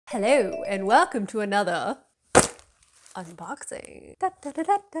Hello and welcome to another unboxing. Da, da, da,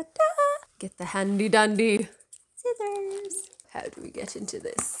 da, da, da. Get the handy dandy scissors. How do we get into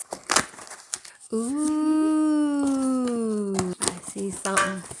this? Ooh, I see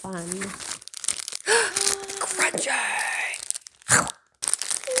something fun. Crunchy!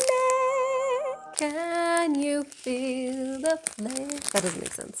 Can you feel the flake? That doesn't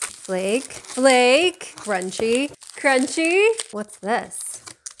make sense. Flake, flake, crunchy, crunchy. What's this?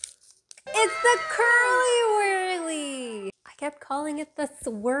 It's the curly whirly. I kept calling it the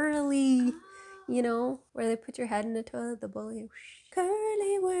swirly. You know, where they put your head in the toilet, the bully.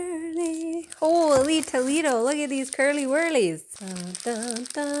 Curly whirly. Holy Toledo, look at these curly whirlies. Dun, dun,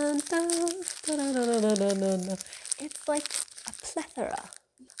 dun, dun, dun, dun, dun, dun, dun. It's like a plethora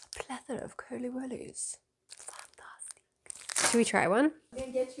of curly whirlies. Fantastic. Should we try one? I'm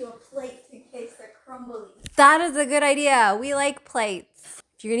gonna get you a plate in case they're crumbly. That is a good idea. We like plates.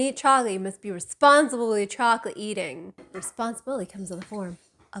 If you're gonna eat chocolate, you must be responsible with your chocolate eating. Responsibility comes in the form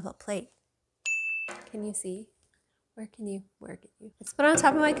of a plate. Can you see? Where can you? It's put on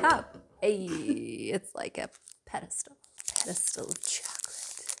top of my cup. Hey, it's like a pedestal. Pedestal of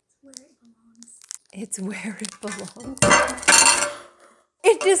chocolate. It's where it belongs. It's where it belongs.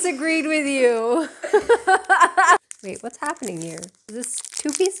 It disagreed with you. Wait, what's happening here? Is this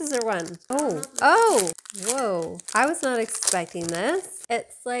 2 pieces or 1? Oh, whoa. I was not expecting this.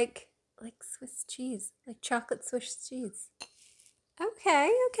 It's like Swiss cheese, like chocolate Swiss cheese.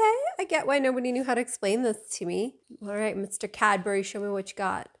 Okay. I get why nobody knew how to explain this to me. All right, Mr. Cadbury, show me what you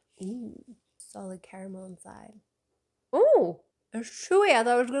got. Ooh, solid caramel inside. Ooh, it's chewy. I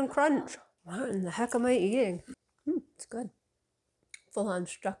thought it was gonna crunch. What in the heck am I eating? It's good. Full on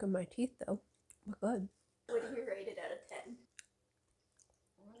stuck in my teeth though. But good. What do you rate it out of 10?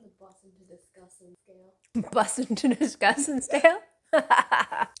 We're on the bus into disgusting scale. Bussin' to disgussin' scale?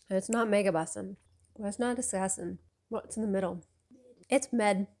 It's not mega bussin'. Well, it's not disgussin'. What's in the middle? It's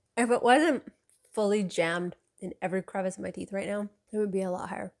med. If it wasn't fully jammed in every crevice of my teeth right now, it would be a lot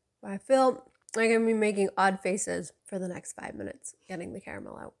higher. But I feel like I'm gonna be making odd faces for the next 5 minutes getting the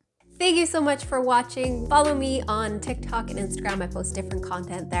caramel out. Thank you so much for watching. Follow me on TikTok and Instagram. I post different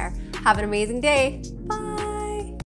content there. Have an amazing day. Bye.